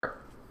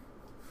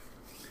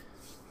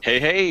Hey,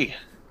 hey,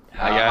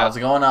 How's it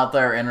going out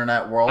there,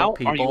 internet world, how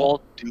are you people?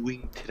 all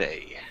doing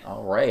today?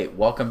 All right,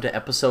 welcome to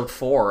episode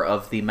 4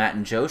 of the Matt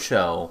and Joe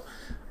Show.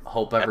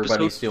 Hope Episode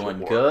everybody's doing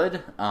 4.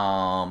 good.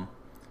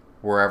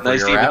 Wherever Nice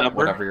you're even at, number.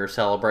 whatever you're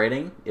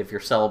celebrating. If you're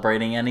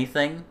celebrating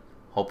anything,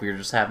 hope you're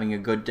just having a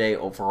good day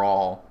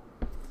overall.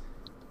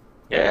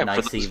 Yeah, Yeah, for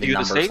nice those of even you in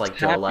the numbers States, like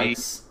Joe happy,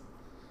 likes.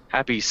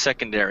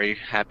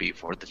 happy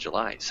 4th of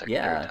July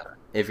secondary Yeah, time.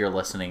 if you're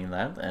listening to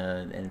that,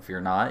 and if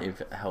you're not,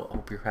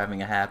 hope you're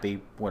having a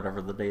happy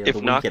whatever the day of the If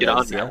week not, it get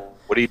on is. Yeah. now.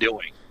 What are you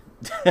doing?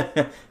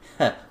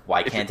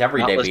 Why If you're can't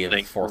every not day be the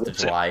listening, 4th of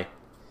listen. July?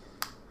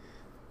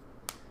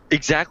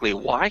 Exactly.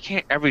 Why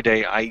can't every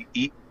day I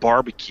eat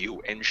barbecue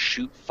and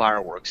shoot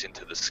fireworks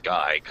into the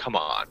sky? Come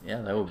on.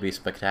 Yeah, that would be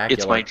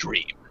It's my spectacular.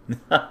 dream.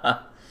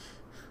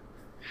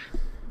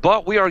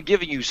 But we are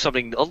giving you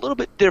something a little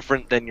bit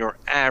different than your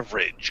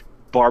average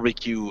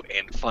barbecue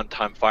and fun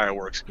time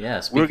fireworks.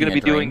 Yeah, We're going speaking to of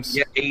be doing dreams.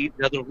 yet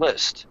another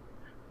list.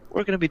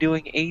 We're going to be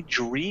doing a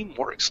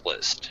DreamWorks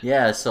list.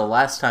 Yeah, so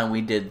last time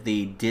we did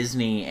the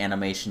Disney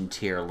animation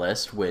tier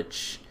list,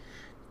 which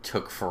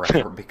took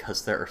forever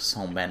because there are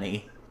so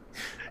many.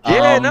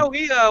 Yeah, no, Um,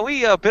 we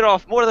bit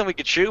off more than we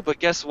could chew, but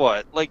guess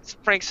what? Like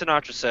Frank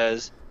Sinatra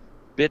says,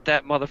 bit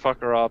that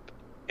motherfucker up,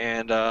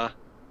 and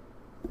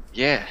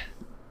yeah,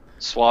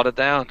 swallowed it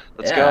down.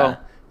 Let's yeah, go.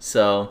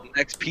 so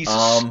Next piece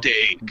of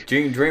steak.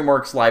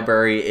 DreamWorks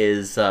library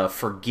is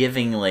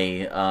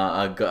forgivingly,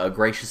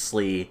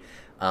 graciously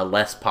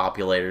less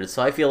populated,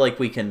 so I feel like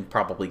we can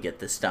probably get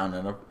this done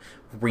in a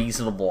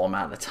reasonable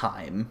amount of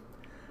time.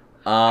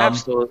 Um,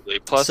 Absolutely.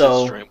 Plus, it's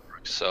so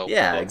DreamWorks, so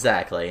Yeah, look.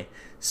 exactly.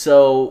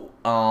 So,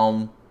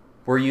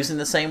 we're using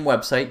the same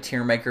website,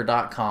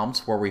 tiermaker.com,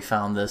 where we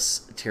found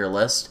this tier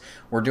list.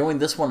 We're doing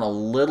this one a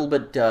little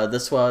bit,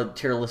 this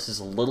tier list is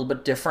a little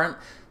bit different.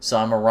 So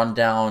I'm going to run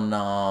down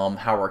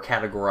how we're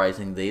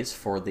categorizing these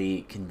for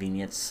the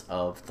convenience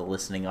of the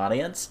listening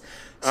audience.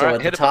 All So right,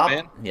 at the hit it, my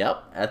man. top,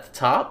 yep, at the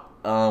top,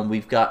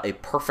 we've got a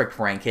perfect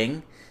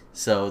ranking.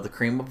 So the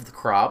cream of the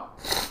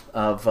crop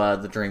of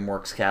the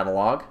DreamWorks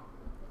catalog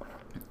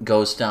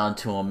goes down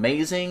to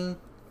amazing,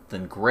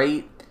 then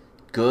great,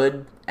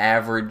 good,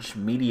 average,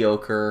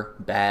 mediocre,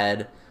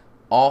 bad,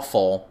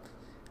 awful.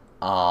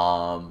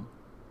 Um,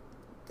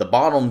 the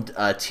bottom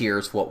tier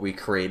is what we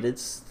created.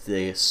 It's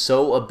the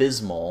so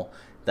abysmal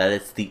that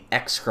it's the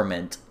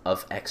excrement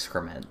of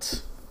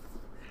excrement.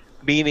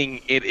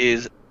 Meaning it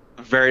is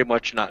very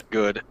much not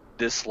good.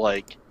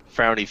 Dislike,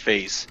 frowny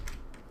face,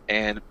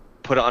 and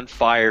put it on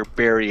fire,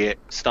 bury it,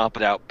 stomp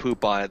it out,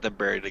 poop on it, then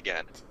bury it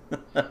again.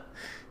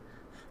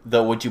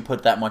 Though, would you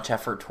put that much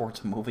effort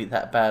towards a movie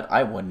that bad?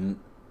 I wouldn't.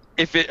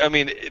 If it, I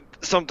mean,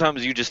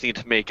 sometimes you just need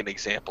to make an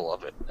example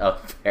of it. Oh,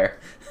 fair.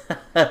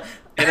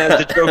 And as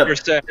the Joker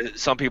said,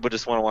 some people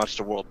just want to watch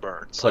the world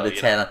burn. So,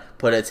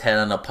 Put its head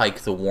on a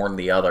pike to warn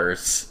the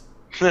others.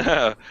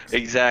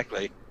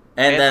 exactly.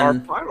 And And our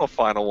then,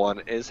 final one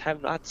is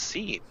have not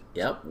seen.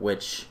 yep,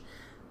 which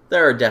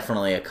there are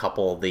definitely a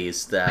couple of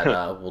these that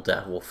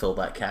will fill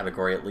that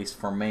category, at least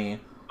for me.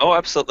 Oh,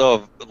 absolutely.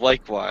 Oh,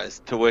 likewise.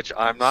 To which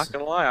I'm not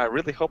gonna lie, I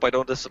really hope I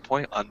don't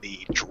disappoint on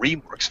the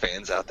DreamWorks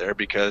fans out there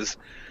because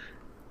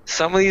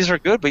some of these are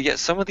good, but yet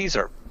some of these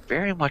are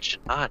very much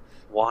not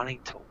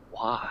wanting to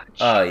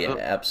Oh watch. yeah,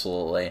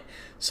 absolutely.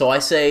 So I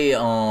say,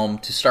 to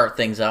start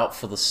things out,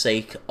 for the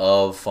sake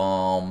of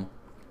our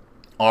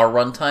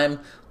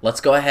runtime,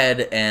 let's go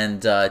ahead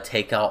and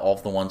take out all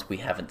of the ones we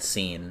haven't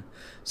seen.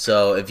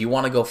 So if you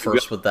want to go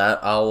first with that,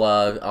 I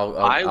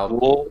I'll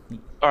will.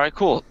 All right,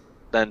 cool.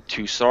 Then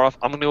to start off,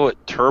 I'm gonna go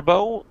with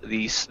Turbo,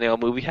 the snail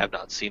movie. Have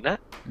not seen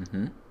that.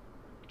 mm-hmm.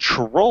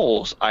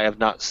 Trolls, I have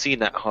not seen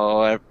that.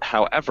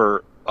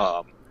 However,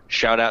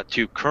 shout out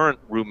to current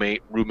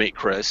roommate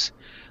Chris.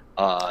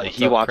 What's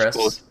He up, watched Chris?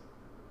 both.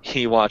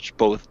 He watched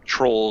both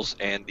Trolls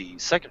and the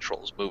second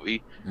Trolls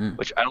movie, Mm.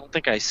 which I don't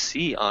think I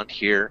see on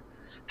here.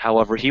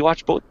 However, he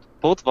watched both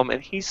of them,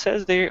 and he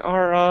says they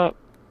are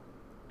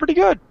pretty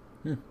good.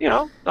 Hmm. You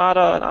know,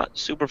 not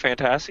super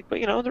fantastic, but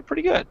you know they're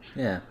pretty good.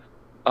 Yeah.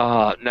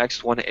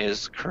 Next one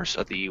is Curse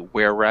of the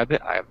Were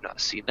Rabbit. I have not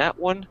seen that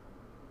one.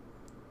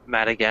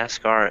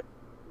 Madagascar,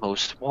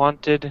 Most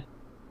Wanted.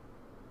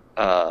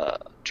 Uh,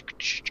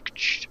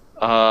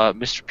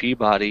 Mr.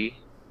 Peabody,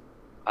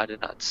 I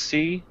did not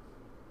see.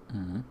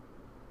 Mm-hmm.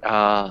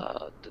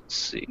 Let's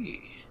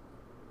see.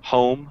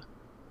 Home,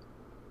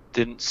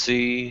 didn't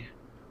see.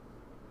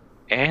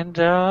 And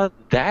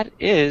that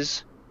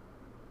is.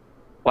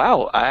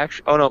 Wow, I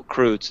actually. Oh no,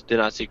 Crudes. Did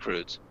not see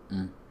Crudes.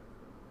 Mm.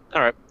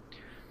 Alright.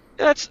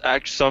 That's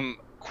actually. I'm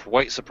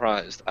quite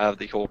surprised out of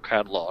the whole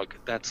catalog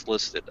that's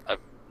listed. I've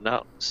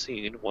not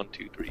seen 1,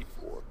 2, 3,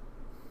 4.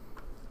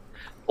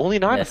 Only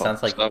 9 Yeah, of them.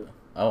 sounds like. So,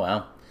 Oh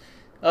wow.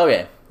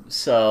 Okay,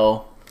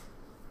 so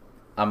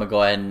I'm gonna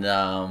go ahead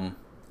and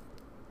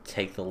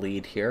take the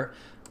lead here.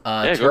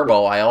 yeah, go for it.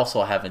 Turbo, I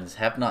also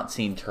have not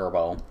seen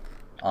Turbo.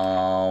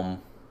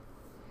 Um,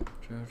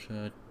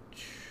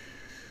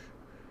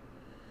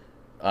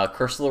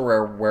 Curse of the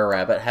Rare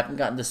Rabbit, haven't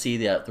gotten to see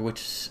that,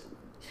 which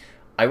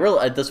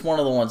That's one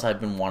of the ones I've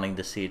been wanting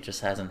to see. It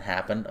just hasn't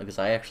happened because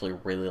I actually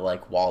really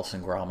like Wallace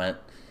and Gromit.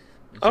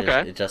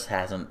 Okay. It just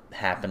hasn't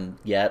happened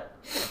yet.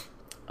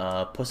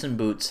 Puss in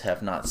Boots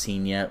have not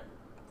seen yet.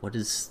 What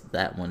is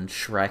that one?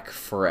 Shrek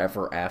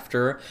Forever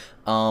After.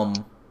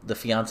 The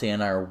fiance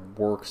and I are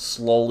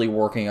slowly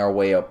working our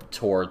way up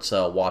towards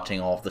watching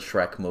all of the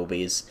Shrek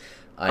movies.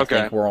 I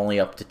think we're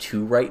only up to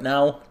 2 right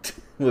now.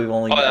 We've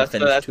only finished 2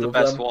 of them. That's the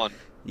best one.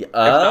 Yeah,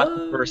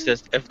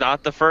 If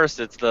not the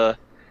first, it's the.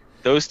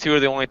 Those 2 are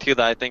the only 2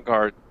 that I think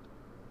are in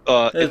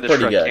the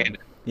pretty Shrek good. canon.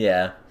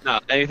 Yeah. No,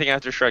 anything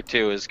after Shrek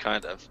 2 is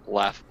kind of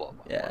laughable.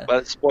 Yeah.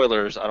 But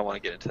spoilers, I don't want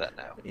to get into that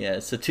now. Yeah,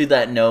 so to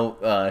that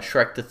note,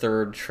 Shrek the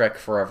Third, Shrek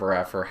Forever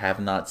After, have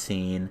not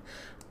seen.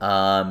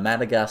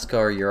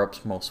 Madagascar,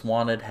 Europe's Most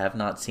Wanted, have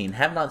not seen.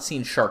 Have not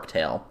seen Shark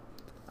Tale.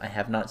 I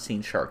have not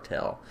seen Shark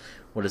Tale.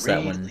 What is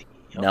that one?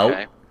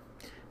 Okay.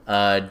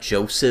 Nope.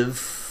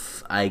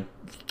 Joseph,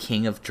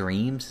 King of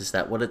Dreams, is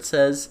that what it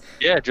says?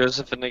 Yeah,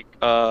 Joseph and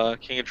the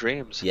King of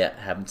Dreams. Yeah,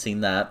 haven't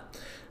seen that.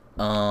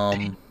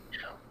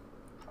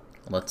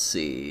 Let's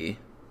see.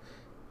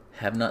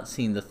 Have not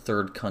seen the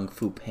third Kung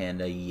Fu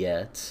Panda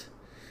yet.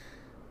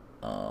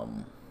 I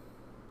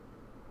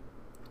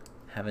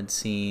haven't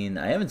seen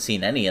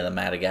any of the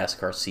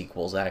Madagascar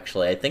sequels,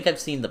 actually. I think I've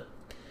seen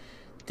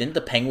Didn't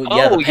the Penguin... Oh,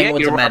 yeah, the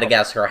Penguins of right.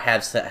 Madagascar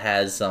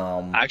has...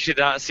 I actually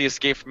did not see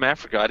Escape from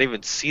Africa. I didn't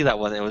even see that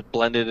one. It was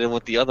blended in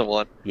with the other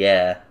one.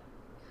 Yeah.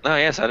 Oh,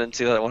 yes, I didn't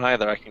see that one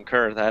either. I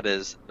concur. That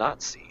is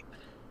not seen.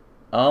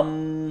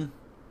 And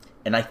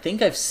I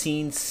think I've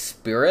seen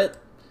Spirit,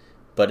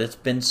 but it's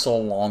been so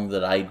long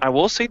that I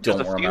will say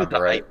don't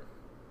remember it.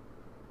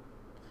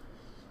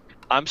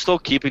 I'm still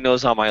keeping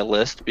those on my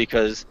list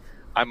because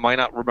I might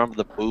not remember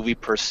the movie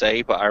per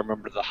se, but I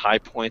remember the high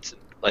points,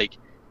 and like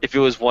if it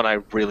was one I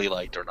really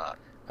liked or not.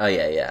 Oh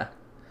yeah, yeah.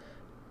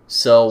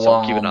 So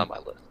I'm keeping it on my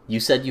list. You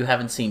said you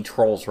haven't seen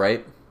Trolls,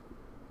 right?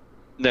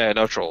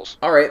 No Trolls.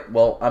 All right,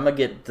 well I'm gonna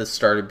get this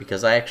started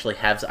because I actually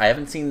I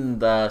haven't seen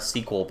the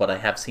sequel, but I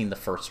have seen the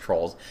first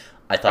Trolls.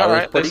 I thought it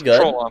was pretty good.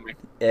 Troll on me.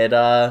 It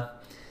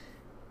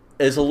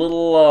is a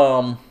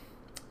little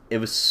it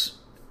was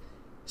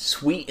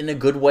sweet in a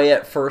good way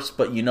at first,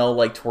 but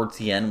like towards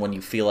the end when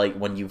you feel like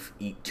when you've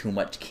eat too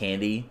much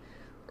candy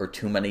or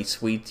too many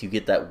sweets, you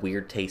get that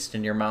weird taste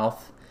in your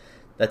mouth.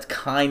 That's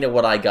kind of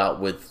what I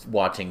got with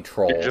watching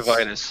Trolls.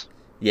 Gingivitis.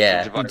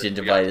 Yeah,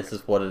 gingivitis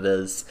is what it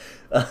is.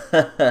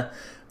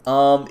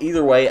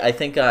 Either way, I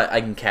think I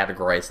can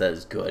categorize that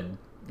as good.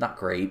 Not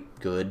great,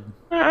 good.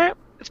 Alright,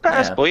 it's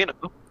passable, Yeah.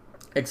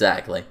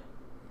 Exactly.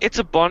 It's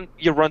a bun,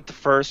 you run the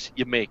first,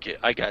 you make it.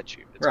 I got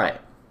you. It's right,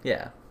 fine.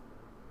 Yeah.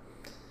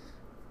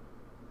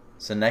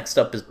 So next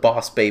up is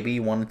Boss Baby.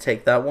 You want to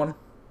take that one?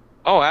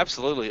 Oh,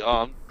 absolutely.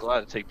 I'm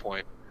glad to take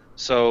point.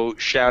 So,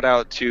 shout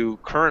out to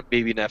current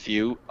baby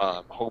nephew.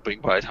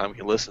 Hoping by the time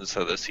he listens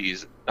to this,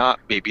 he's not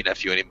baby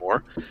nephew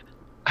anymore.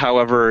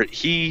 However,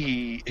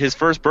 his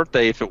first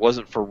birthday, if it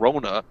wasn't for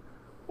Rona,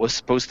 was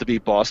supposed to be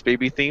Boss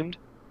Baby themed.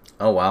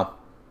 Oh wow!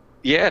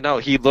 Yeah, no,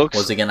 he looks.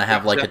 Was he gonna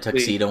have like a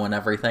tuxedo and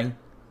everything?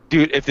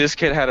 Dude, if this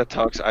kid had a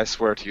tux, I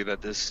swear to you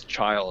that this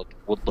child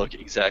would look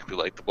exactly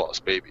like the Boss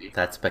Baby.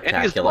 That's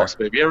spectacular. And he's Boss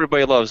Baby.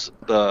 Everybody loves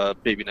the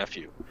baby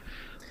nephew.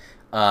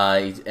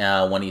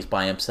 When he's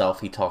by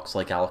himself, he talks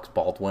like Alex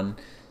Baldwin.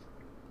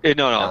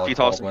 No. If he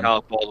talks like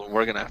Alex Baldwin,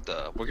 we're gonna have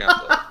to.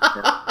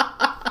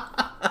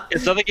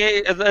 It's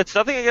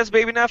nothing against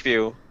baby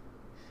nephew.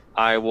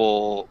 I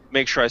will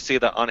make sure I say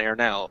that on air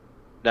now.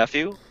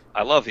 Nephew,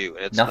 I love you.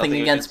 It's nothing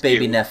against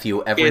baby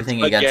nephew.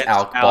 Everything against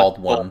Alex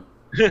Baldwin.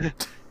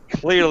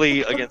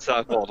 Clearly against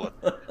Alec Baldwin.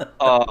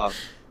 But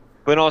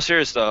in all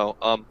seriousness, though,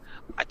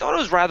 I thought it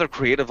was rather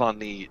creative on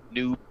the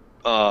new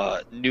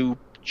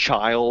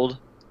child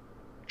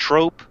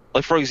trope.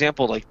 Like, for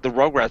example, like the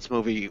Rugrats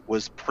movie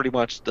was pretty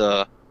much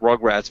the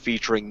Rugrats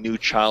featuring new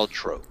child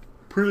trope.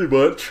 Pretty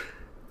much.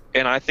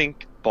 And I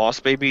think Boss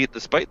Baby,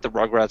 despite the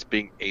Rugrats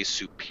being a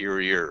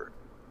superior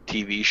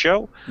TV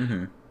show,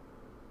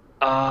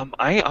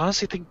 I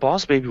honestly think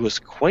Boss Baby was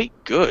quite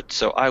good.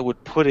 So I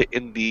would put it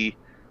in the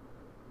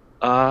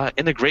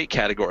great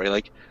category.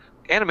 Like,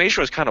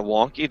 animation was kind of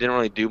wonky, didn't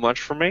really do much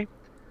for me,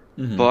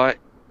 but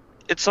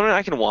it's something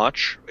I can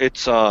watch.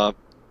 It's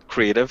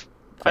creative.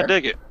 Fair. I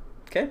dig it.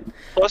 Okay.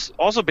 Plus,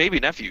 also baby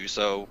nephew.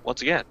 So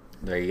once again,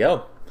 there you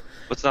go.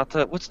 What's not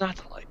to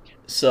like?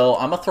 So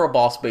I'm gonna throw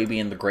Boss Baby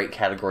in the great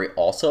category.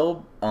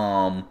 Also,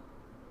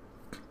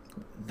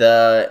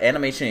 the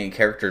animation and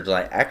character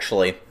design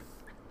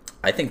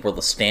I think were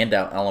the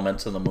standout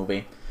elements in the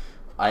movie.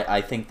 I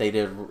think they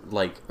did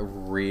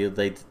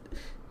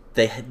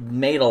they had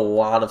made a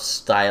lot of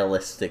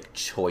stylistic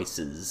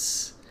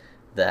choices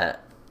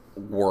that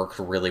worked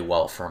really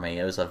well for me.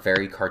 It was a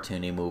very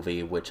cartoony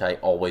movie, which I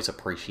always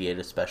appreciate,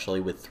 especially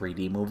with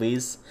 3D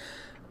movies.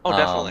 Oh,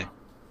 definitely.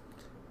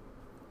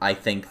 I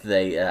think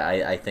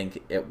I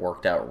think it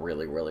worked out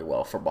really, really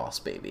well for Boss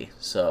Baby.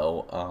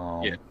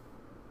 So, yeah.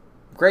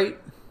 Great.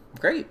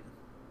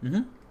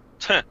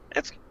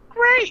 It's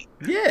great.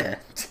 Yeah.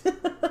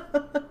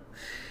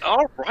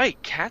 All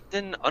right,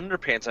 Captain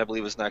Underpants, I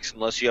believe, is next,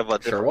 unless you have a Sure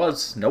different one.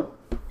 was. Nope.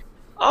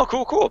 Oh,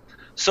 cool, cool.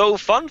 So,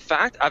 fun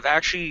fact, I've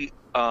actually,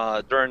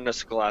 during the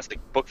Scholastic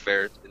Book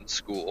Fair in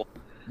school,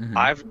 Mm-hmm.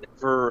 I've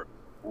never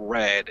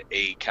read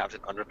a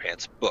Captain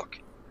Underpants book.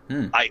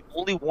 Hmm. I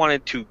only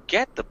wanted to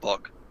get the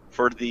book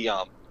for the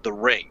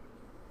Ring.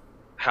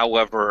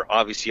 However,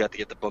 obviously, you have to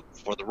get the book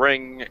for the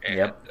Ring, and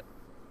Yep.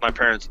 my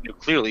parents knew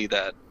clearly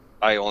that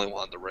I only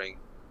wanted the Ring.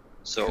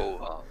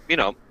 So,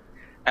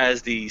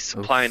 as the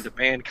supply and Oof.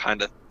 demand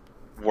kind of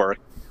work,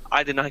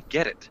 I did not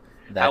get it.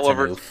 That's an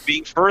However, oof.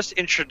 being first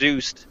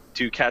introduced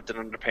to Captain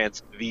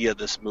Underpants via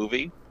this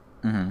movie,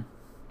 Mm-hmm.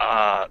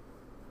 uh,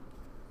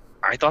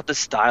 I thought the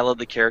style of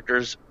the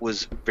characters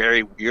was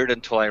very weird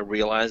until I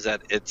realized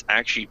that it's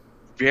actually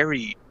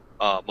very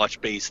much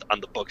based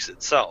on the books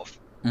itself.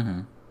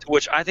 Mm-hmm. To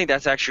which I think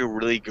that's actually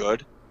really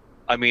good.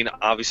 I mean,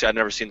 obviously, I've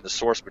never seen the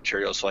source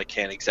material, so I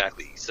can't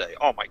exactly say,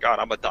 "Oh my God,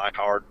 I'm a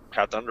die-hard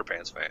Captain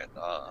Underpants fan."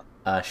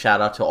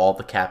 Shout out to all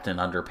the Captain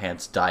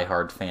Underpants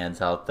diehard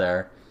fans out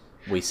there.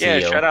 We see Yeah,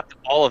 shout you. out to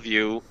all of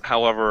you.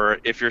 However,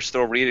 if you're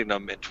still reading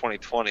them in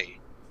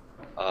 2020,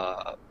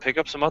 pick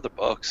up some other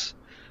books.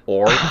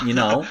 Or,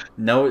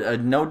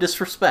 no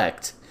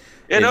disrespect.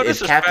 Yeah, no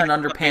If Captain disrespect.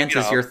 I mean, Underpants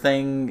is your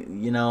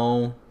thing,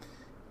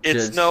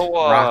 it's just no,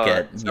 rock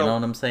it. it's You know no,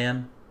 what I'm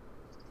saying?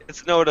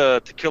 it's no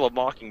to Kill a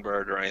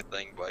Mockingbird or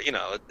anything, but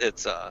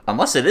it's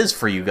Unless it is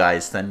for you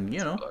guys, then,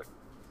 it's a book.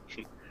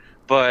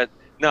 But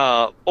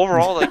no,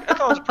 overall, like I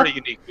thought it was a pretty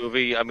unique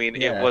movie. I mean,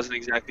 it Yeah. wasn't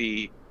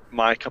exactly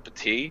my cup of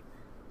tea,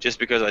 just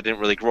because I didn't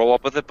really grow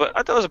up with it. But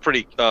I thought it was a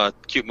pretty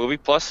cute movie.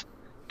 Plus,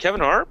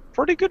 Kevin Hart,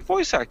 pretty good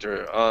voice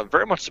actor.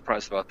 Very much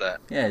surprised about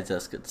that. Yeah, it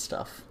does good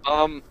stuff.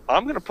 I'm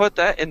gonna put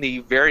that in the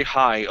very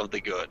high of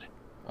the good.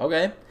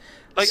 Okay.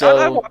 Like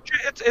I So, watch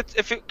it. It's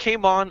if it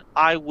came on,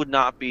 I would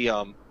not be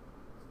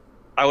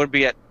I would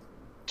be at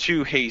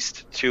too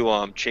haste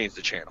to change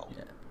the channel.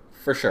 yeah,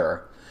 for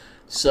sure.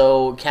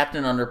 So,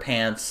 Captain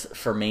Underpants,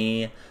 for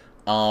me,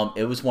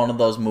 it was one of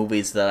those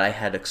movies that I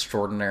had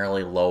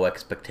extraordinarily low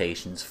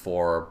expectations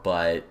for,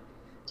 but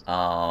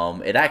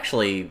it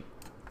actually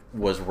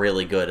was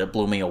really good. It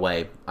blew me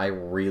away. I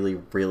really,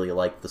 really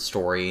liked the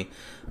story.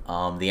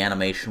 The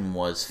animation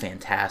was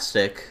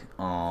fantastic.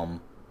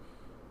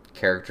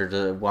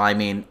 Well, I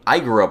mean, I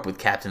grew up with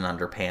Captain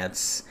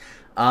Underpants.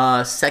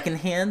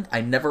 Secondhand,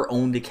 I never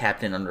owned a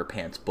Captain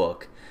Underpants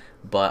book,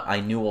 but I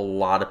knew a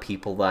lot of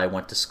people that I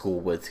went to school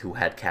with who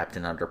had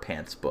Captain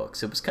Underpants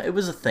books. It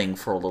was a thing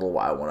for a little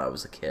while when I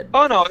was a kid.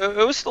 Oh no,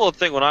 it was still a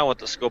thing when I went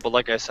to school, but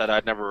like I said,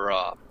 I'd never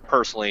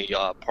personally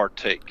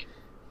partake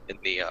in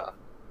the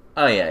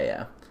Oh yeah,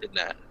 yeah. in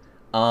that.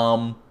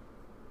 Um,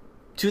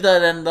 to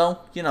that end, though,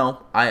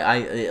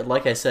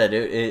 like I said,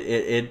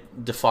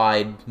 it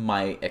defied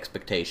my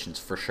expectations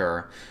for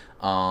sure.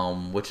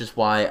 Which is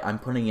why I'm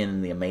putting it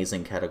in the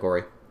amazing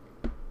category.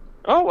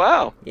 Oh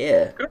wow,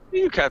 Yeah, good for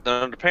you,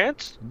 Captain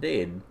Underpants.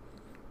 indeed.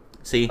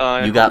 See, I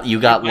you hope got you we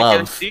got might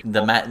get a love.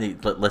 sequel.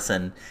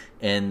 Listen,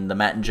 in the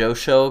Matt and Joe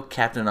show,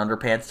 Captain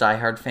Underpants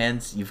diehard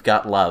fans, you've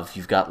got love.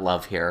 You've got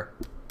love here.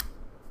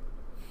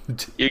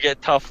 You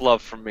get tough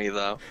love from me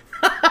though.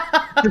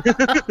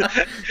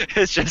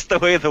 It's just the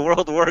way the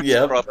world works,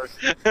 Yep. brother.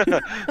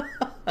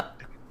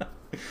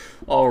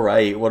 All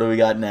right, what do we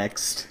got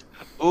next?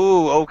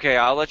 Ooh, okay,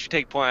 I'll let you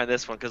take point on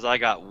this one because I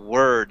got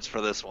words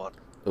for this one.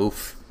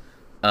 Oof.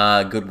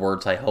 Good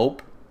words, I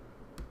hope.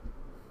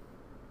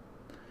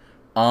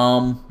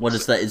 What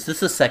is that? Is this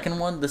the second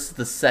one? This is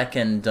the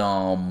second,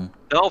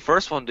 No,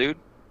 first one,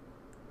 dude.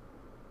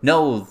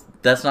 No,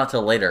 that's not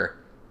till later.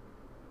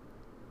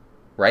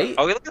 Right?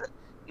 Okay, look at it.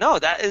 No,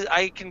 that is.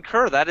 I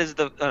concur. That is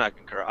the. No, not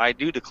concur. I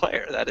do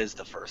declare that is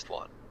the first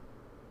one.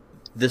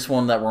 This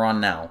one that we're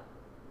on now.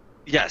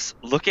 Yes.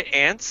 Look at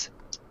ants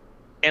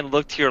and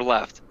look to your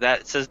left.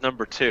 That says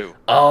number 2.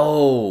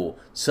 Oh,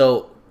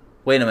 so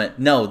wait a minute.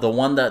 No,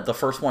 the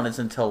first one is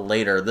until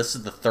later. This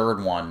is the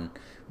third one,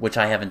 which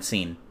I haven't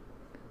seen.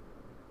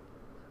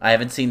 I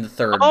haven't seen the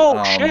third. Oh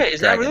shit!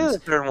 Is that really Dragons. the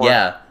third one?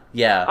 Yeah,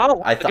 yeah.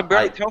 Oh, I I can thought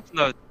barely tell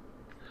from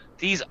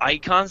these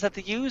icons that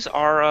they use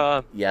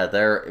are. Yeah,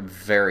 they're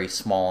very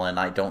small, and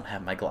I don't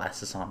have my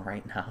glasses on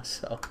right now.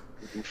 So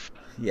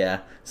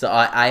yeah, so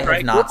I have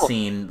Right, not cool.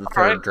 seen the All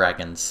third right.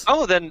 Dragons.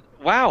 Oh, then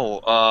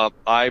wow.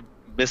 I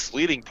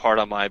misleading part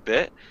on my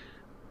bit.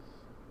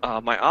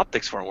 My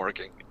optics weren't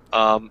working.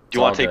 Do It's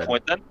you all want to take good.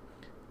 point then?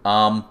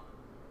 Um,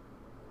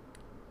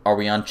 are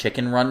we on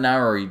Chicken Run now,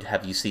 or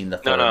have you seen the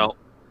No, third? no.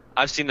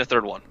 I've seen the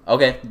third one.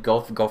 Okay,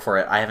 go for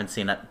it. I haven't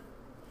seen it.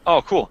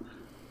 Oh, cool.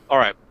 All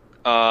right.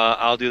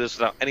 I'll do this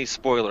without any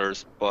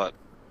spoilers, but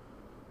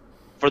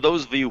for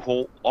those of you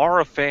who are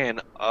a fan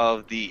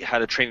of the How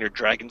to Train Your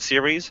Dragon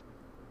series,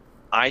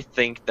 I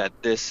think that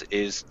this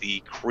is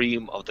the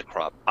cream of the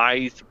crop.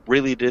 I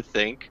really did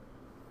think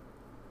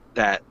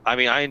that. I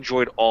mean, I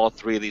enjoyed all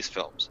 3 of these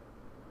films.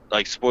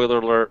 Like, spoiler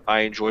alert,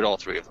 I enjoyed all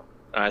 3 of them,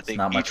 and I It's think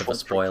not much each of a one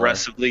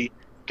spoiler. progressively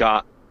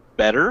got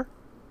better.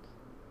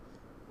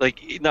 Like,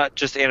 not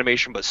just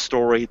animation, but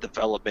story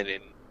development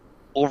and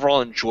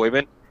overall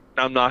enjoyment.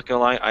 And I'm not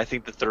gonna lie, I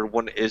think the third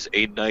one is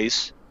a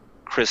nice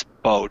crisp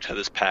bow to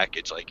this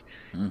package. Like,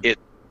 Mm. it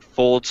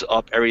folds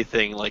up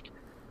everything, like,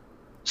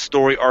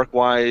 story arc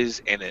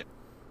wise, and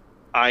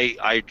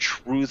I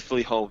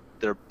truthfully hope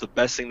the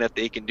best thing that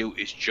they can do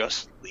is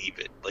just leave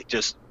it. Like,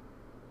 just,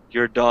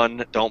 you're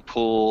done. Don't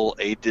pull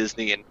a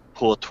Disney and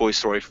pull a Toy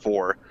Story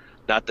 4.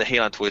 Not to hate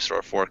on Toy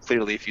Story 4.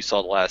 Clearly, if you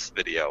saw the last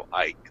video,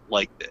 I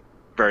liked it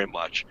very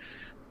much.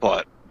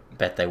 But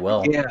Bet they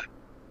will. yeah,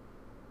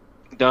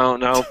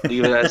 no,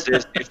 leave it as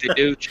is. If they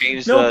do, No,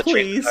 change the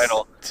please.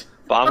 title.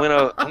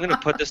 But I'm gonna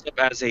put this up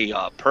as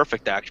a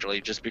perfect, actually,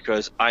 just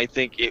because I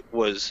think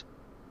because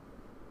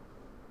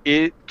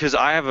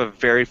I have a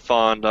very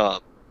fond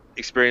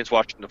experience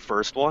watching the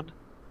first one,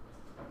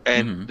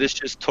 and Hmm. this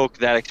just took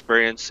that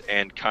experience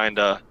and kind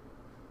of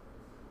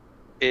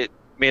it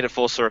made it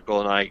full circle,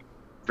 and I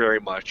very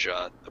much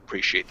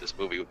appreciate this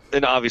movie.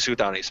 And obviously,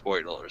 without any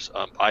spoilers,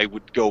 I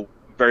would go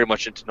very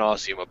much into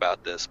nauseum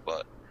about this,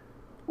 but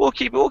we'll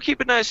keep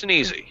it nice and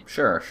easy.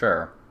 Sure,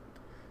 sure.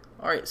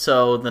 All right,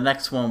 so the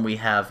next one we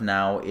have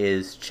now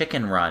is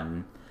Chicken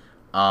Run.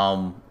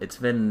 It's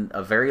been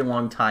a very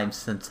long time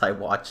since I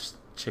watched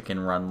Chicken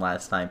Run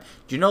last time.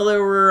 Do you know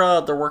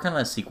they're working on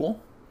a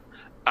sequel?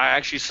 I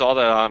actually saw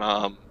that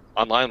on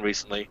online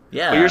recently. But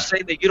you're Yeah.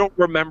 saying that you don't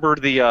remember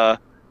the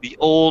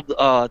old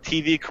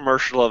TV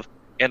commercial of,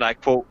 and I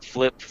quote,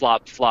 "flip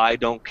flop fly,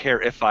 don't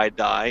care if I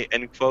die,"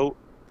 end quote.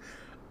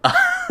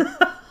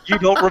 You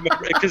don't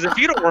remember, because if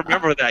you don't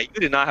remember that, you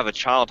did not have a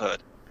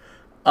childhood.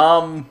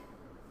 um,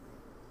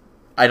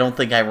 I don't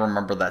think I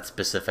remember that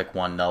specific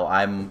one. No,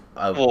 I'm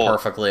Well,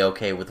 perfectly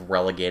okay with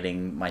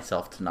relegating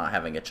myself to not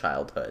having a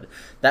childhood.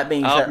 That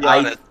being I'll said, be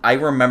honest. I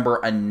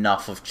remember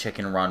enough of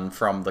Chicken Run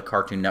from the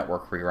Cartoon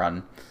Network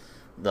rerun,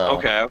 though.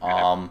 Okay,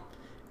 okay.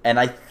 And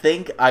I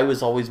think I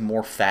was always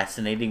more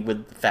fascinated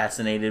with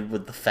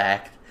the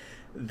fact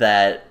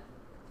that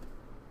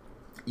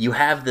you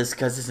have this,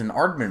 because it's an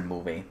Aardman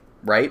movie,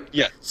 right?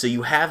 Yeah. So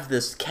you have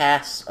this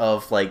cast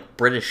of like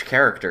British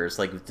characters,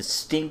 like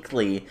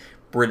distinctly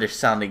British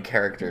sounding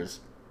characters.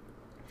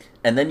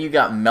 And then you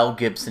got Mel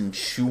Gibson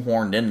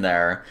shoehorned in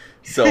there.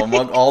 So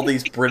among all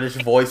these British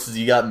voices,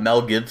 you got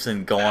Mel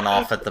Gibson going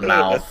off at the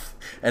mouth.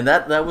 And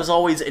that was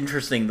always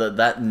interesting.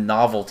 That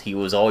novelty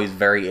was always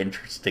very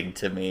interesting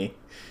to me.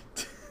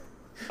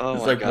 Oh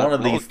It's my like God, one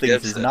of Mel these things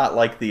is Gibson. not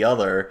like the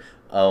other.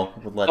 Oh,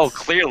 well, Oh, let's.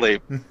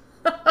 clearly,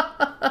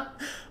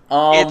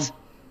 um, it's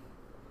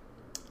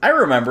I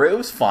remember it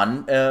was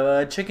fun.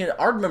 Chicken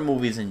Aardman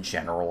movies in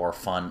general are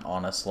fun,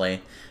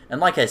 honestly.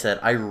 And like I said,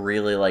 I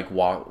really like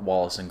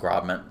Wallace and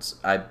Gromit.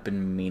 I've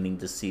been meaning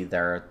to see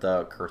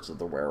the Curse of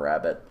the Were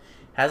Rabbit.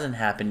 Hasn't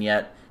happened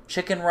yet.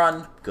 Chicken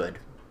Run, good.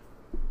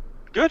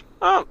 good.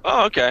 Oh,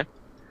 okay.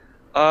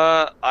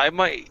 I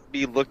might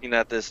be looking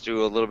at this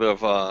through a little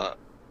bit of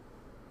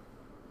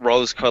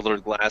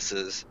rose-colored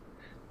glasses,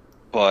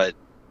 but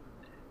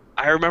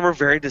I remember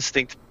very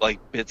distinct like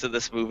bits of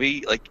this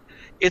movie. Like,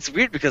 it's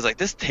weird because like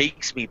this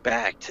takes me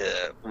back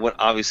to when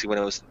obviously when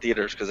I was in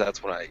theaters, because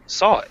that's when I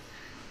saw it.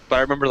 But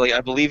I remember, like,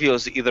 I believe it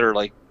was either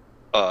like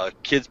a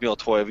kids meal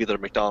toy of either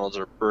McDonald's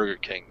or Burger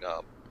King,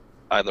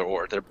 either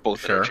or. They're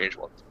both Sure.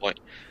 interchangeable at this point.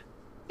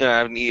 Yeah, I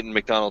haven't eaten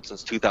McDonald's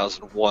since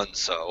 2001,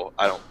 so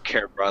I don't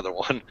care for either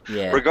one.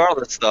 Yeah.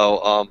 Regardless,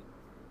 though,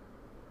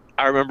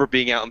 I remember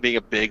being out and being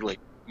a big like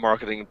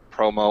marketing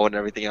promo and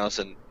everything else,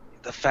 and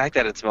the fact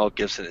that it's Mel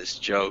Gibson is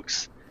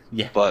jokes.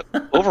 Yeah. But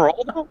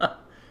overall, though,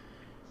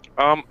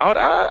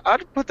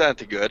 I'd put that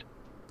to good.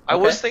 I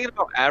Okay. was thinking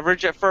about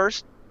average at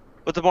first,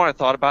 but the more I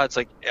thought about it, it's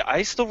like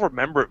I still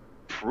remember it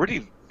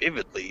pretty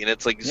vividly, and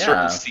it's like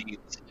certain Yeah.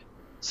 scenes.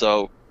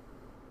 So,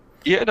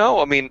 yeah, no,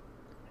 I mean,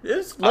 It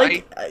was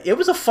like it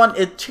was a fun.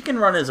 Chicken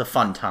Run is a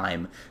fun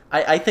time.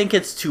 I think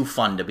it's too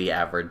fun to be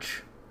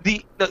average.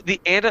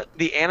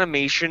 the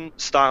animation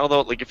style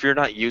though, like if you're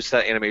not used to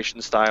that animation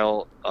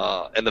style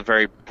and the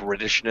very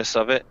Britishness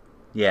of it,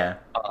 Yeah.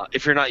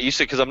 if you're not used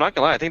to it, because I'm not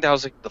gonna lie, I think that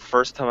was like the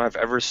first time I've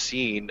ever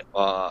seen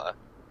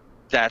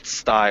that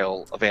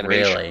style of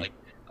animation. Really.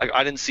 Like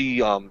I didn't see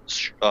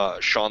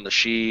Shaun the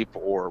Sheep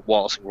or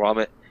Wallace and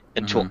Gromit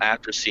until Mhm.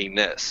 after seeing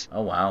this.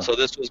 Oh wow. So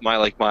this was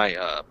my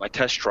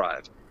test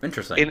drive,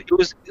 Interesting. and it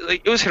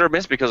was hit or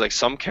miss because like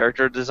some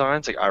character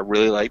designs like I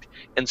really liked,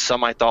 and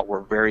some I thought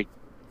were very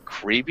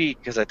creepy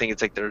because I think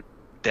it's like they're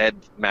dead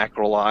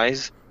mackerel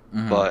eyes,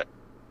 Mhm. but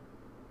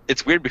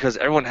it's weird because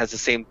everyone has the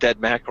same dead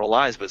mackerel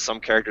eyes, but some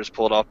characters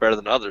pull it off better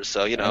than others.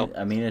 So you know,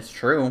 I mean, it's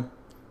true.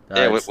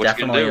 yeah, It's what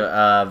you gonna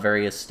definitely do?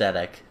 very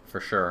aesthetic for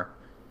sure.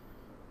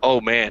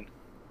 Oh man,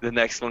 the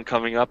next one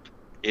coming up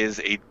is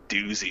a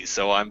doozy.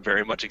 So I'm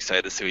very much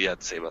excited to see what you have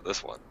to say about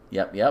this one.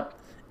 Yep, yep.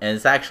 And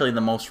it's actually the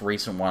most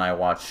recent one I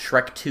watched.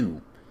 Shrek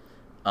 2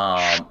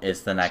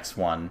 is the next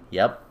one.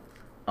 Yep.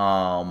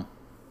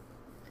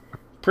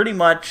 Pretty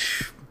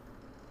much,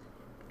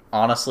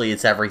 honestly,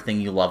 it's everything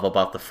you love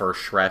about the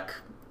first Shrek.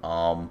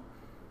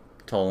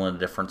 Told in a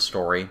different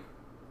story.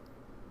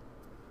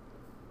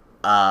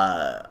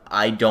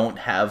 I don't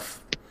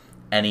have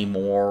any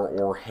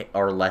more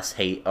or less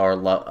hate or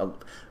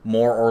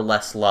more or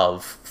less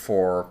love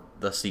for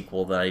the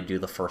sequel than I do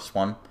the first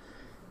one.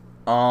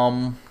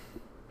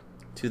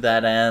 To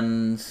that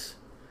end,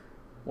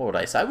 what would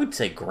I say? I would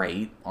say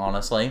great,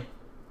 honestly.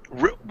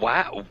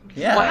 Wow.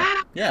 Yeah,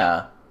 Wow.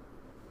 yeah.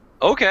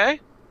 Okay.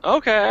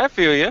 Okay, I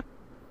feel you.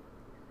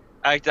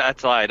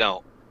 That's why I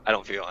don't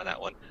feel on that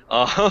one.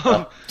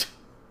 Oh,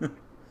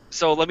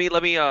 So let me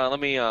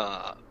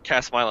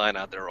cast my line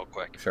out there real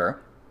quick.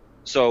 sure.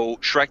 So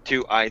Shrek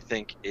 2, I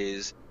think,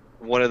 is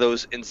one of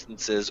those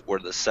instances where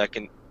the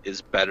second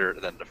is better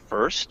than the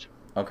first.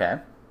 Okay.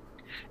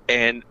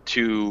 And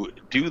to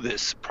do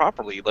this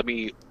properly, let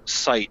me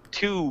cite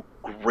two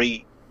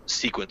great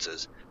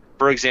sequences.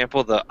 For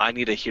example, the I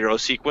Need a Hero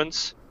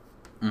sequence.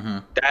 Mm-hmm.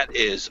 That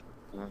is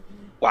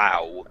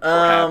wow.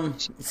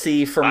 Perhaps.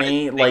 See, for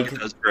me, like,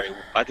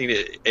 I think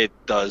it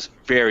does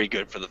very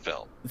good for the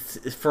film.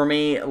 for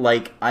me,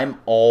 like, I'm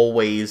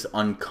always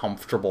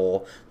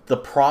uncomfortable. The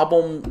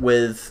problem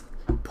with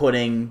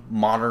putting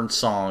modern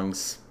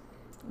songs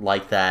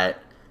like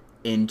that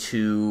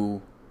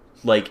into,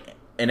 like,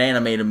 an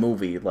animated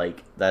movie,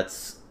 like,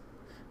 that's,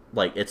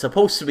 like, it's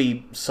supposed to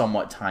be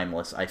somewhat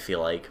timeless, I feel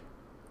like.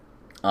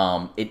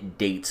 It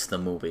dates the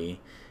movie.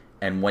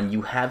 And when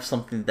you have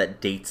something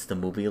that dates the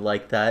movie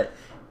like that,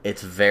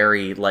 it's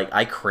very, like,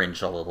 I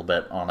cringe a little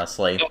bit,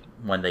 honestly,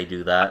 when they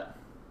do that.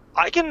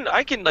 I can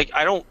like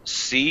I don't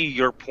see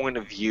your point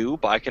of view,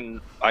 but I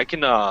can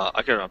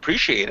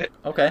appreciate it.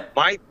 Okay.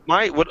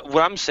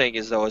 What I'm saying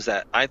is though is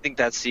that I think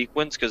that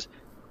sequence, because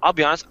I'll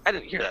be honest, I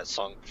didn't hear that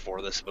song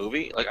before this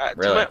movie. Like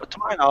Really? to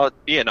my knowledge,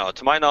 yeah, no,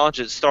 to my knowledge,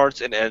 it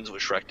starts and ends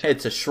with Shrek 2.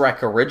 It's a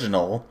Shrek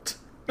original.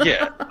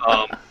 Yeah,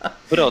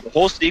 but no, the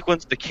whole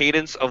sequence, the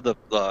cadence of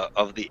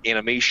the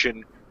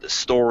animation, the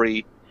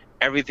story,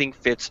 everything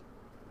fits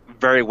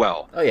very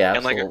well. Oh, yeah,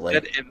 And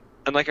absolutely.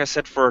 like I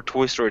said, for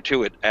Toy Story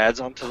 2, it adds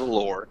onto the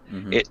lore.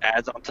 Mm-hmm. It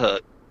adds onto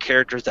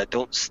characters that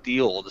don't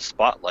steal the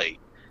spotlight.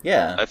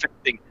 Yeah. If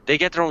anything, they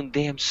get their own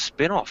damn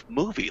spin-off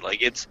movie.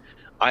 Like it's,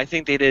 I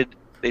think they did.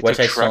 They Which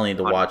took I still Shrek need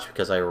to on- watch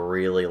because I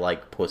really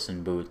like Puss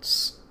in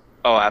Boots.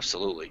 Oh,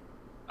 absolutely.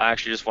 I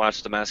actually just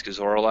watched The Mask of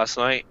Zorro last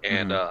night,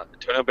 and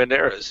Antonio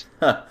Banderas.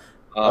 Huh.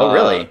 Oh,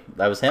 really?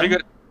 That was him? Pretty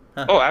good.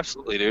 Huh. Oh,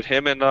 absolutely, dude.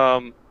 Him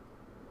and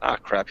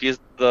crap. He's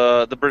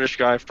the British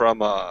guy from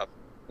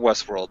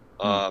Westworld.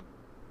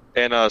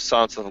 And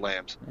Silence of the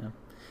Lambs. Yeah.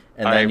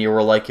 And then you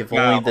were like, if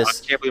only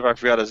this... I can't believe I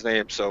forgot his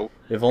name, so...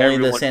 If only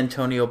everyone- this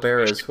Antonio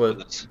Banderas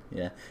was...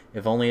 Yeah.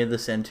 If only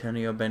this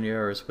Antonio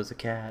Banderas was a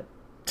cat.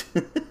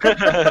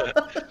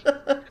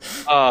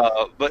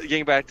 But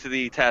getting back to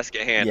the task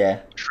at hand, Yeah.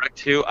 Shrek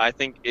 2, I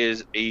think,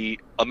 is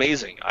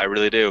amazing. I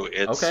really do.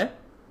 It's Okay.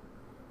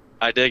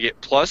 I dig it.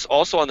 Plus,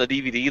 also on the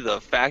DVD,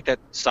 the fact that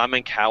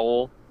Simon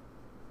Cowell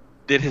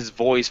did his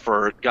voice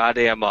for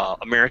goddamn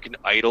American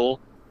Idol.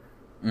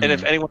 Mhm. And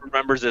if anyone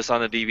remembers this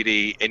on the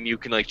DVD, and you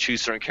can like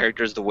choose certain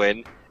characters to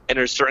win, and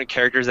there's certain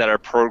characters that are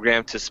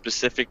programmed to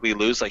specifically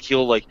lose. Like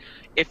he'll like,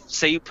 if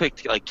say you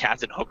picked like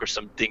Captain Hook or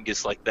some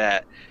dingus like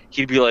that,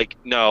 he'd be like,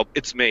 "No,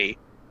 it's me,"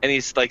 and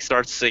he's like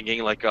starts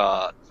singing like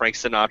Frank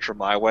Sinatra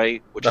 "My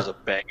Way," which is a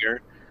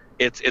banger.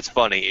 It's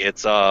funny.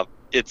 It's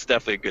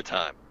definitely a good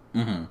time.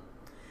 Mm-hmm.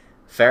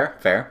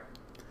 Fair.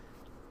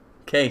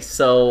 Okay,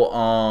 so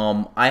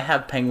I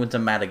have Penguins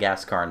of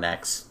Madagascar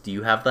next. Do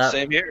you have that?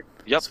 Same here.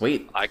 Yep.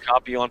 Sweet. I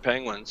copy on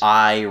Penguins.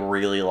 I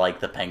really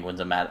like the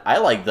Penguins of I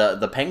like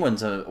the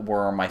Penguins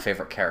were my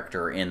favorite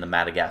character in the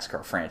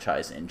Madagascar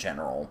franchise in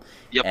general.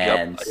 Yep.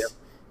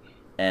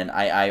 And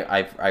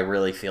I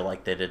really feel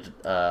like they did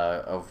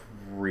a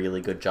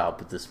really good job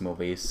with this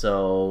movie.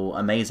 So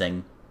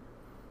amazing.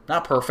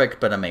 Not perfect,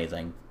 but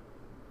amazing.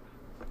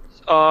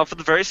 For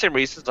the very same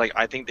reasons, like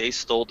I think they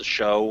stole the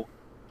show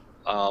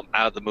out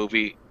of the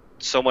movie,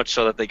 so much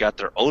so that they got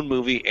their own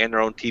movie and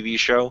their own TV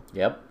show.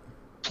 Yep.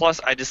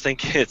 Plus, I just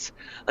think it's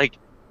like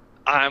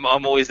I'm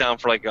always down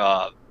for like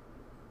a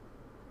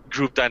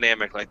group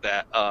dynamic like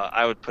that.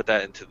 I would put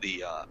that into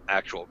the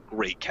actual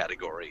great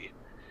category.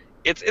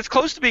 It's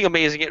close to being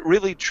amazing. It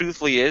really,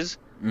 truthfully is.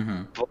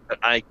 Mm-hmm. But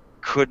I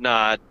could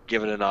not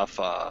give it enough.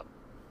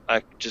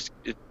 It's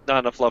not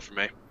enough love for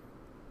me.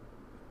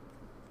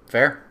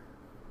 Fair.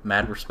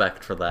 Mad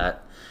respect for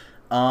that.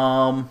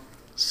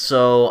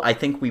 So I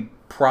think we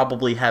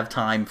probably have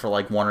time for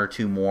like one or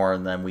two more,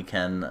 and then we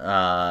can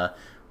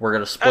we're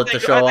gonna split the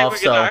show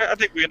off. I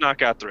think we can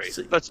knock out three.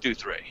 Let's do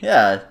three.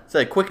 Yeah. So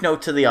a quick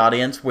note to the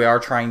audience: we are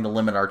trying to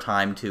limit our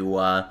time to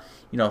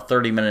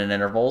 30-minute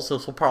intervals.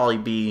 This will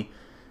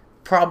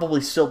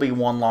probably still be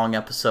one long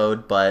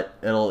episode, but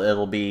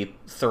it'll be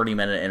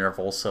 30-minute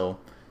intervals, so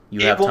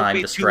you have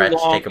time to stretch,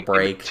 take a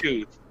break.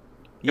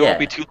 It won't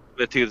be too long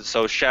in the tooth,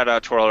 so shout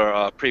out to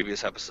our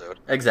previous episode.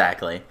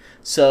 Exactly.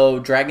 So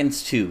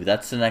Dragons 2,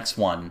 that's the next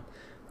one.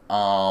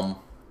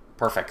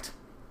 Perfect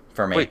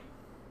for me. Wait,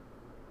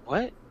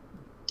 what?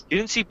 You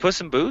didn't see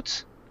Puss in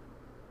Boots?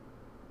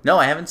 No,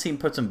 I haven't seen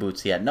Puss in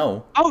Boots yet.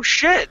 No. Oh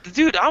shit,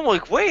 dude! I'm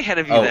like way ahead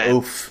of you. Oh, then.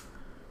 oof.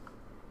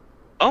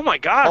 Oh my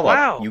god! Hold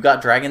wow. up. You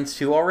got Dragons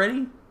 2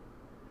 already?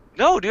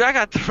 No, dude, I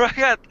got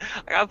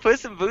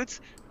Puss in Boots.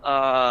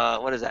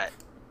 What is that?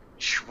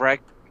 Shrek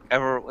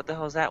Ever? What the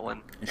hell is that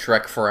one?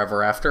 Shrek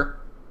Forever After.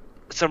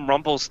 some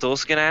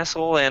Rumpelstiltskin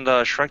asshole and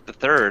Shrek the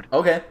Third.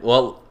 Okay,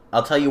 well,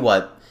 I'll tell you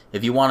what.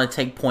 If you want to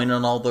take point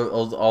on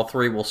all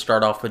three, we'll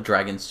start off with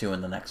Dragons 2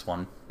 in the next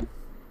one.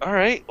 All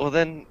right, well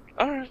then,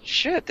 all right,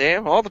 shit,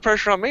 damn, all the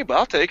pressure on me, but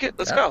I'll take it.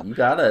 Let's Yeah, go. you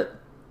got it.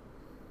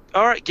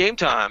 All right, game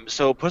time.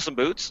 So Puss in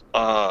Boots,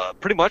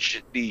 pretty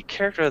much the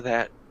character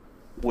that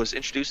was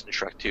introduced in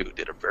Shrek 2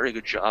 did a very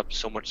good job,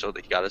 so much so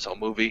that he got his own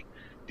movie.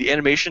 The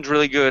animation's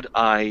really good.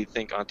 I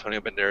think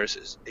Antonio Banderas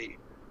is a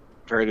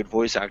very good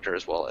voice actor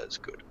as well as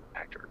good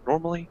actor.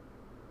 Normally,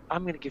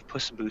 I'm going to give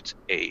Puss in Boots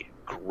a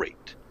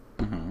great.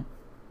 Mm-hmm.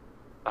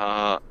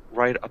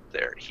 Right up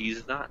there.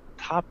 He's not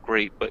top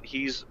great, but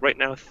he's right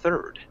now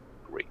third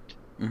great.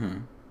 Mm-hmm.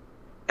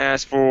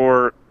 As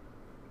for,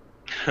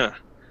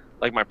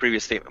 like my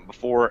previous statement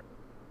before,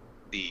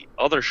 the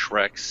other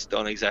Shreks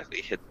don't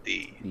exactly hit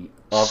the swinging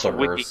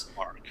Others.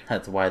 mark.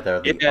 That's why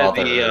they're the Yeah,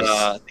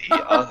 others. the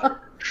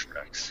other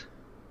Shreks.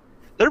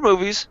 They're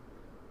movies.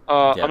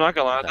 Yep, I'm not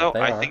gonna lie that though. they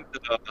I are. think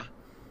that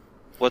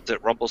what's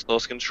it,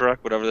 Rumpelstiltskin Shrek,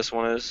 whatever this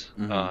one is,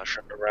 Mhm.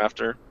 Shrek Ever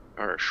After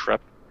or Shrek.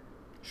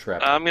 Shrek.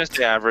 I'm gonna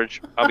say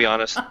average. I'll be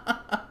honest.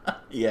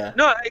 Yeah.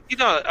 No,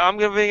 I'm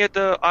giving it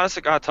the honest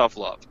to God tough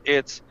love.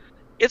 It's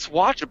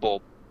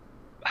watchable.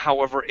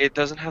 However, it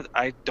doesn't have.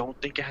 I don't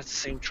think it has the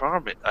same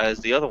charm as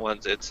the other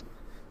ones.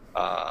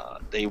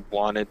 They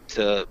wanted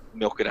to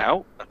milk it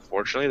out.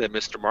 Unfortunately, they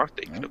missed their mark.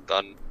 They could have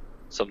done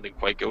something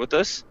quite good with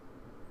this.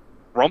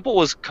 Rumple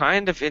was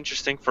kind of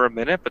interesting for a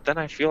minute, but then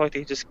I feel like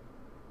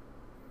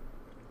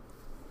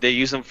they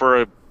use him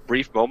for a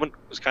brief moment.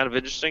 It was kind of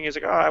interesting. He's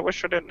like, "Oh, I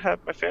wish I didn't have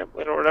my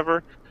family or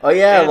whatever." Oh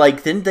yeah, And,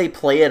 like didn't they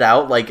play it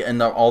out like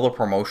in all the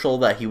promotional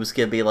that he was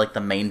gonna be like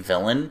the main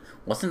villain?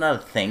 Wasn't that a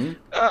thing?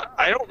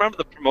 I don't remember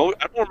the promo.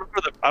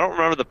 I don't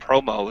remember the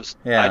promos.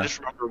 Yeah. I just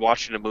remember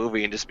watching the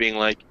movie and just being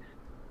like,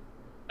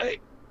 I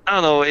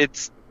don't know.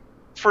 It's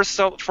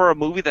for a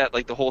movie that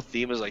like the whole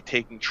theme is like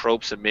taking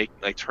tropes and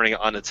turning it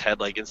on its head.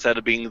 Like instead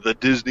of being the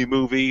Disney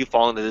movie,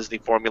 following the Disney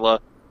formula,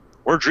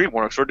 we're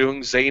DreamWorks. We're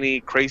doing zany,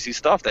 crazy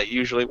stuff that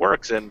usually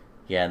works. And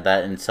Yeah,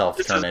 that in itself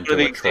this is turned one into of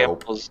the a trope.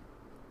 examples.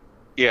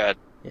 Yeah,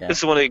 Yeah. this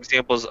is one of the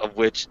examples of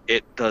which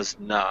it does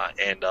not.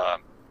 And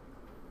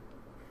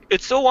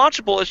it's still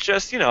watchable. It's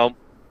just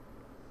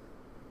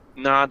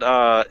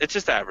not. It's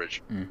just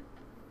average. Mm.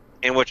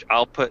 In which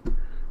I'll put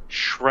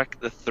Shrek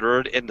the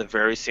Third in the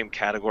very same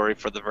category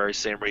for the very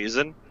same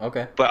reason.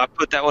 Okay. But I'll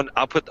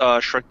put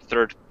Shrek the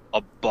Third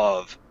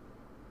above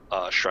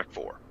Shrek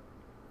 4.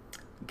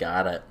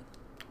 Got it.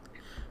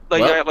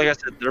 Like Well- like I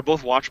said, they're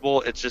both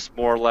watchable. It's just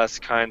more or less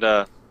kind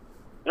of,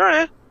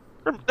 they're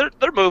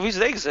movies.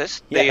 They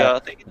exist. Yeah,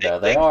 They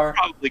they are.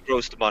 probably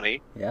gross the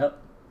money. Yep.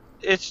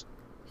 It's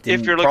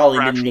Didn't, if you're looking probably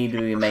for didn't actual need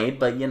to be made,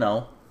 but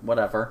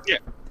whatever. Yeah.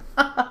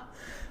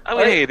 I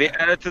mean, hey, they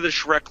added to the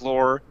Shrek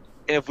lore,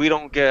 and if we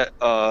don't get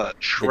The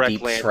deep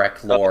Shrekland,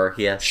 Shrek lore,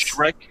 yes.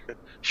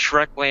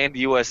 Shrekland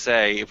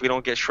USA, if we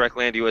don't get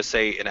Shrekland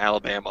USA in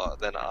Alabama,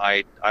 then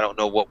I don't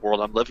know what world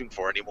I'm living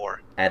for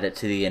anymore. Add it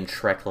to the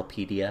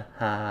Shreklopedia.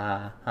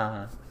 Ha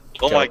ha.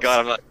 Oh my Jokes. god,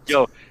 I'm not.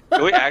 Yo,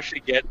 can we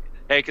actually get?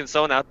 Hey, can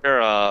someone out there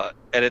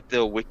edit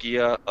the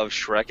Wikia of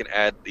Shrek and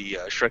add the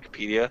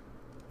Shrekipedia?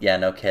 Yeah,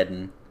 no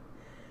kidding.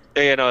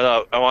 Hey,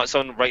 no, I want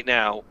someone right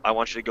now. I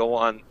want you to go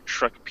on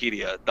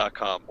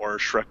Shrekipedia.com or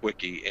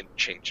ShrekWiki and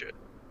change it.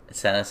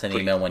 Send us an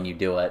Please. email when you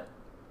do it.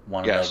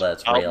 Want to Yes, know that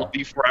it's I will real.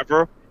 be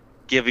forever.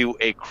 Give you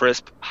a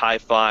crisp high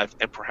five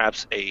and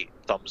perhaps a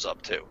thumbs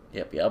up too.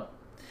 Yep.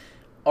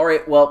 All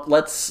right, well,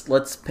 let's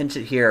pinch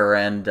it here,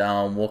 and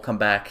we'll come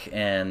back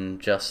in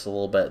just a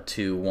little bit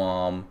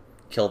to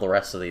kill the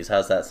rest of these.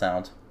 How's that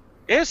sound?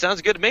 Yeah,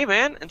 sounds good to me,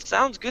 man, and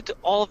sounds good to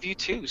all of you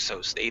too.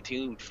 So stay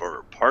tuned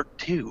for part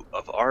 2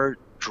 of our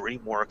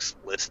DreamWorks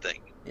listing.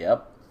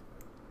 Yep.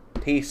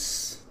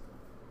 Peace.